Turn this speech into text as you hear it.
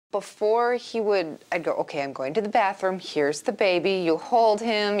Before I'd go, okay, I'm going to the bathroom, here's the baby, you hold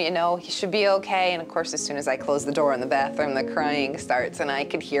him, you know, he should be okay. And of course, as soon as I close the door in the bathroom, the crying starts, and I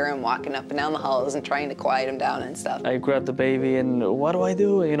could hear him walking up and down the halls and trying to quiet him down and stuff. I grabbed the baby and what do I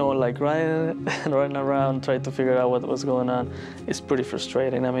do? You know, like running around, trying to figure out what was going on. It's pretty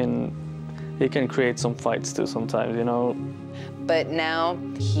frustrating. I mean, it can create some fights too sometimes, you know. But now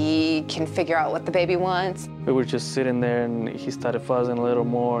he can figure out what the baby wants. We were just sitting there and he started fussing a little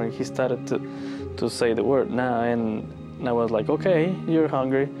more and he started to say the word now, and I was like, okay, you're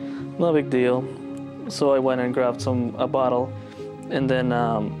hungry, no big deal. So I went and grabbed a bottle, and then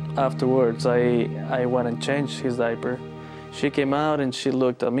afterwards I went and changed his diaper. She came out and she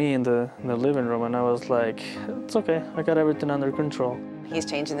looked at me in the living room, and I was like, it's okay, I got everything under control. He's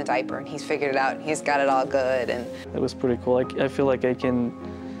changing the diaper and he's figured it out and he's got it all good. And it was pretty cool. I feel like I can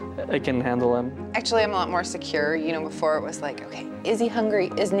handle him. Actually, I'm a lot more secure. You know, before it was like, okay, is he hungry?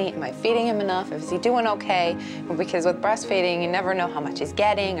 Isn't he? Am I feeding him enough? Is he doing okay? Because with breastfeeding, you never know how much he's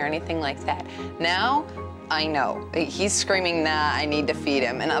getting or anything like that. Now, I know. He's screaming, nah, I need to feed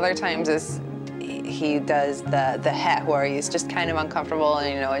him. And other times he does the het where he's just kind of uncomfortable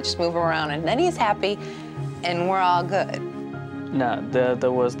and, you know, I just move him around and then he's happy and we're all good. No,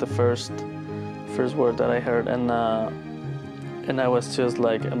 that was the first word that I heard, and I was just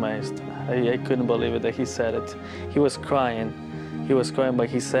like amazed. I couldn't believe it that he said it. He was crying, but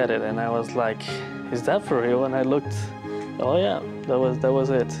he said it, and I was like, is that for real? And I looked, oh yeah, that was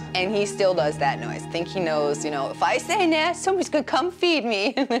it. And he still does that noise. I think he knows, you know, if I say nah, somebody's gonna come feed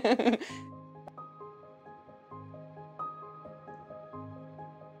me.